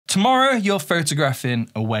Tomorrow, you're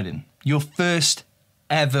photographing a wedding. Your first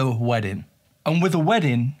ever wedding. And with a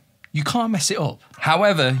wedding, you can't mess it up.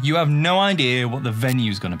 However, you have no idea what the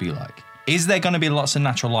venue is going to be like. Is there going to be lots of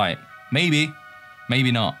natural light? Maybe,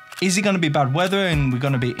 maybe not. Is it going to be bad weather and we're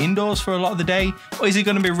going to be indoors for a lot of the day? Or is it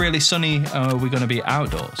going to be really sunny and we're going to be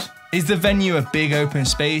outdoors? Is the venue a big open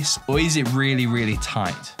space or is it really, really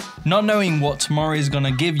tight? Not knowing what tomorrow is going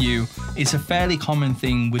to give you is a fairly common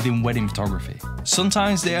thing within wedding photography.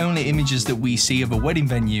 Sometimes the only images that we see of a wedding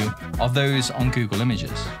venue are those on Google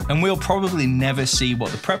Images. And we'll probably never see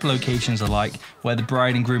what the prep locations are like, where the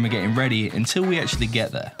bride and groom are getting ready until we actually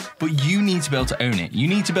get there. But you need to be able to own it. You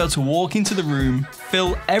need to be able to walk into the room,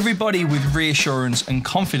 fill everybody with reassurance and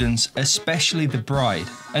confidence, especially the bride.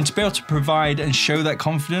 And to be able to provide and show that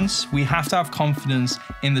confidence, we have to have confidence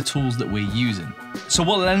in the tools that we're using. So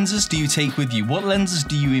what lenses do you take with you? What lenses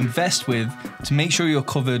do you invest with to make sure you're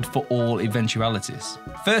covered for all eventualities?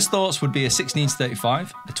 First thoughts would be a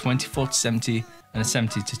 16-35, a 24-70, and a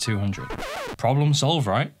 70-200. Problem solved,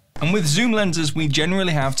 right? And with zoom lenses, we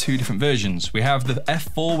generally have two different versions. We have the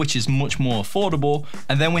f4, which is much more affordable,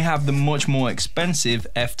 and then we have the much more expensive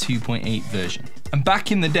f2.8 version. And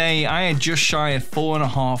back in the day, I had just shy of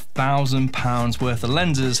 £4,500 worth of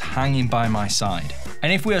lenses hanging by my side.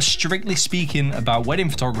 And if we are strictly speaking about wedding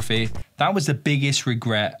photography, that was the biggest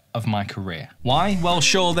regret of my career. Why? Well,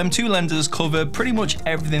 sure, them two lenses cover pretty much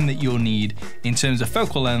everything that you'll need in terms of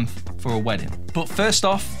focal length for a wedding. But first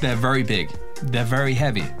off, they're very big. They're very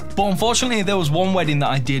heavy. But unfortunately, there was one wedding that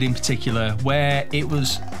I did in particular where it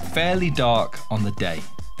was fairly dark on the day.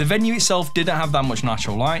 The venue itself didn't have that much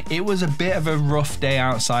natural light. It was a bit of a rough day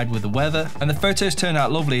outside with the weather, and the photos turned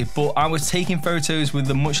out lovely, but I was taking photos with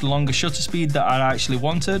the much longer shutter speed that I actually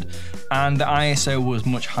wanted, and the ISO was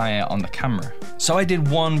much higher on the camera. So I did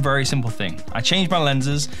one very simple thing. I changed my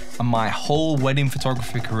lenses, and my whole wedding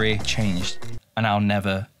photography career changed, and I'll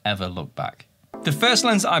never, ever look back. The first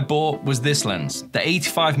lens I bought was this lens, the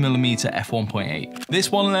 85mm f1.8.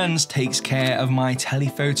 This one lens takes care of my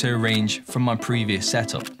telephoto range from my previous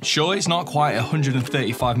setup. Sure, it's not quite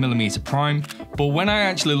 135mm prime, but when I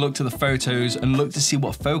actually looked at the photos and looked to see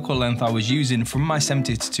what focal length I was using from my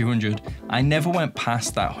 70-200, I never went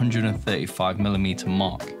past that 135mm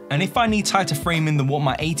mark. And if I need tighter framing than what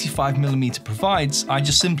my 85mm provides, I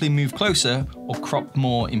just simply move closer or crop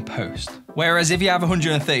more in post. Whereas if you have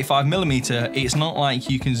 135mm, it's not like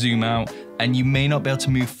you can zoom out and you may not be able to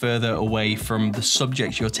move further away from the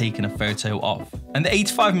subject you're taking a photo of. And the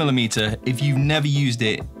 85mm, if you've never used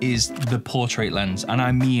it, is the portrait lens, and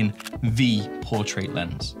I mean the portrait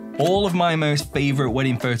lens. All of my most favorite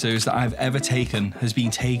wedding photos that I've ever taken has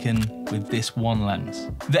been taken with this one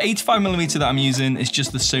lens. The 85mm that I'm using is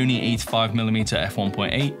just the Sony 85mm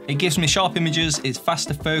f1.8. It gives me sharp images, it's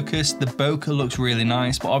faster focus, the bokeh looks really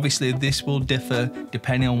nice, but obviously this will differ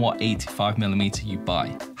depending on what 85mm you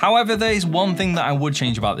buy. However, there is one thing that I would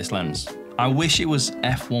change about this lens. I wish it was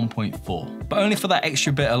f1.4, but only for that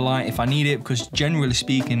extra bit of light if I need it, because generally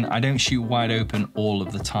speaking, I don't shoot wide open all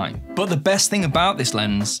of the time. But the best thing about this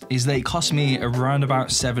lens is that it cost me around about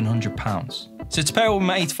 £700. So to pair it with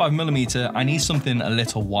my 85mm, I need something a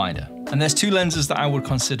little wider. And there's two lenses that I would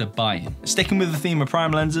consider buying. Sticking with the theme of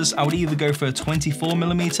prime lenses, I would either go for a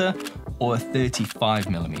 24mm or a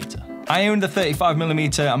 35mm. I own the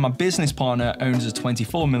 35mm and my business partner owns a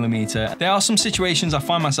 24mm. There are some situations I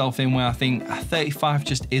find myself in where I think a 35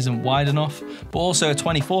 just isn't wide enough, but also a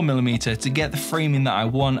 24mm to get the framing that I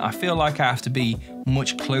want. I feel like I have to be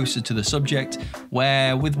much closer to the subject,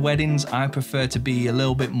 where with weddings, I prefer to be a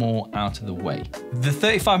little bit more out of the way. The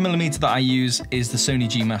 35mm that I use is the Sony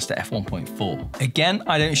G Master f1.4. Again,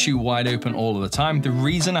 I don't shoot wide open all of the time. The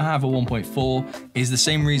reason I have a 1.4 is the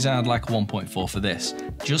same reason I'd like a 1.4 for this,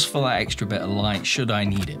 just for that extra bit of light should I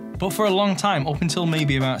need it. But for a long time, up until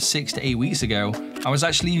maybe about 6 to 8 weeks ago, I was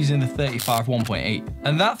actually using the 35 1.8.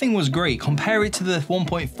 And that thing was great. Compare it to the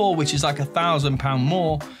 1.4, which is like £1,000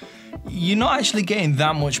 more. You're not actually getting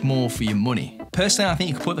that much more for your money. Personally, I think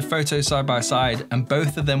you could put the photos side by side and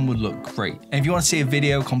both of them would look great. And if you want to see a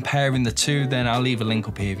video comparing the two, then I'll leave a link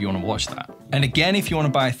up here if you want to watch that. And again, if you want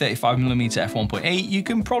to buy a 35mm f1.8, you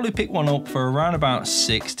can probably pick one up for around about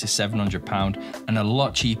 £600 to £700 and a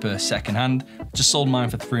lot cheaper secondhand. Just sold mine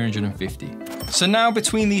for £350. So now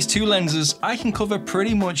between these two lenses, I can cover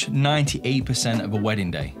pretty much 98% of a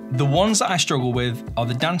wedding day. The ones that I struggle with are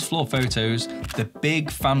the dance floor photos, the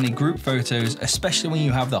big family group photos, especially when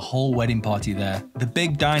you have the whole wedding party there, the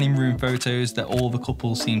big dining room photos that all the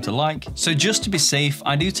couples seem to like. So just to be safe,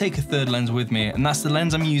 I do take a third lens with me, and that's the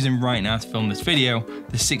lens I'm using right now to film this video,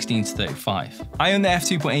 the 16-35. I own the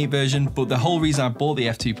f2.8 version, but the whole reason I bought the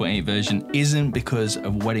f2.8 version isn't because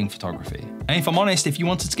of wedding photography. And if I'm honest, if you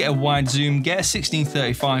wanted to get a wide zoom, get a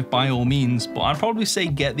 16-35 by all means, but I'd probably say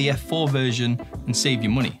get the f4 version and save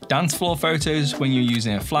your money. Dance floor photos when you're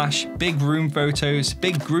using a flash, big room photos,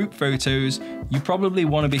 big group photos, you probably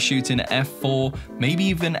want to be shooting at f4, maybe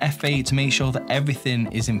even f8 to make sure that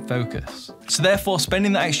everything is in focus. So therefore,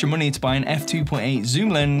 spending that extra money to buy an f2.8 zoom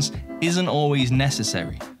lens isn't always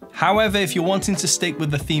necessary. However, if you're wanting to stick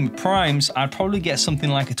with the theme of primes, I'd probably get something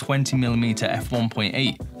like a 20mm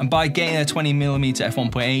f1.8. And by getting a 20mm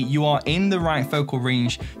f1.8, you are in the right focal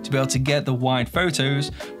range to be able to get the wide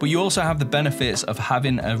photos, but you also have the benefits of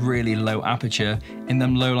having a really low aperture in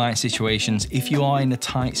them low light situations if you are in a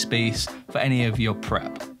tight space for any of your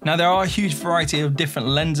prep. Now, there are a huge variety of different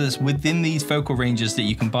lenses within these focal ranges that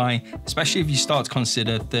you can buy, especially if you start to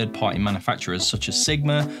consider third-party manufacturers such as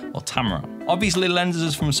Sigma or Tamron. Obviously,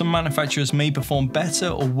 lenses from some manufacturers may perform better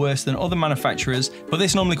or worse than other manufacturers, but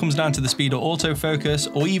this normally comes down to the speed of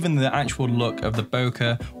autofocus or even the actual look of the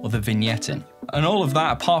bokeh or the vignetting. And all of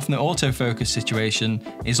that, apart from the autofocus situation,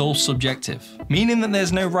 is all subjective, meaning that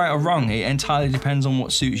there's no right or wrong, it entirely depends on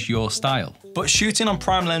what suits your style. But shooting on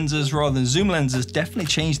prime lenses rather than zoom lenses definitely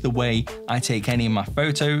changed the way I take any of my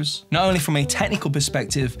photos, not only from a technical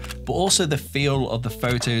perspective, but also the feel of the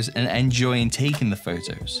photos and enjoying taking the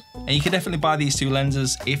photos. And you can definitely buy these two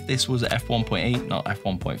lenses if this was f1.8, not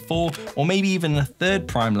f1.4, or maybe even a third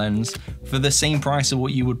prime lens for the same price of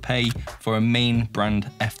what you would pay for a main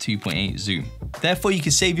brand f2.8 zoom. Therefore, you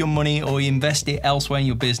can save your money or invest it elsewhere in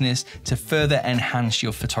your business to further enhance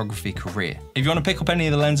your photography career. If you want to pick up any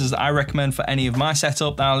of the lenses that I recommend for any of my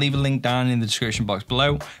setup, then I'll leave a link down in the description box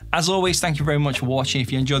below. As always, thank you very much for watching.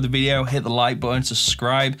 If you enjoyed the video, hit the like button,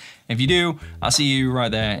 subscribe. If you do, I'll see you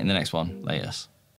right there in the next one. Laters.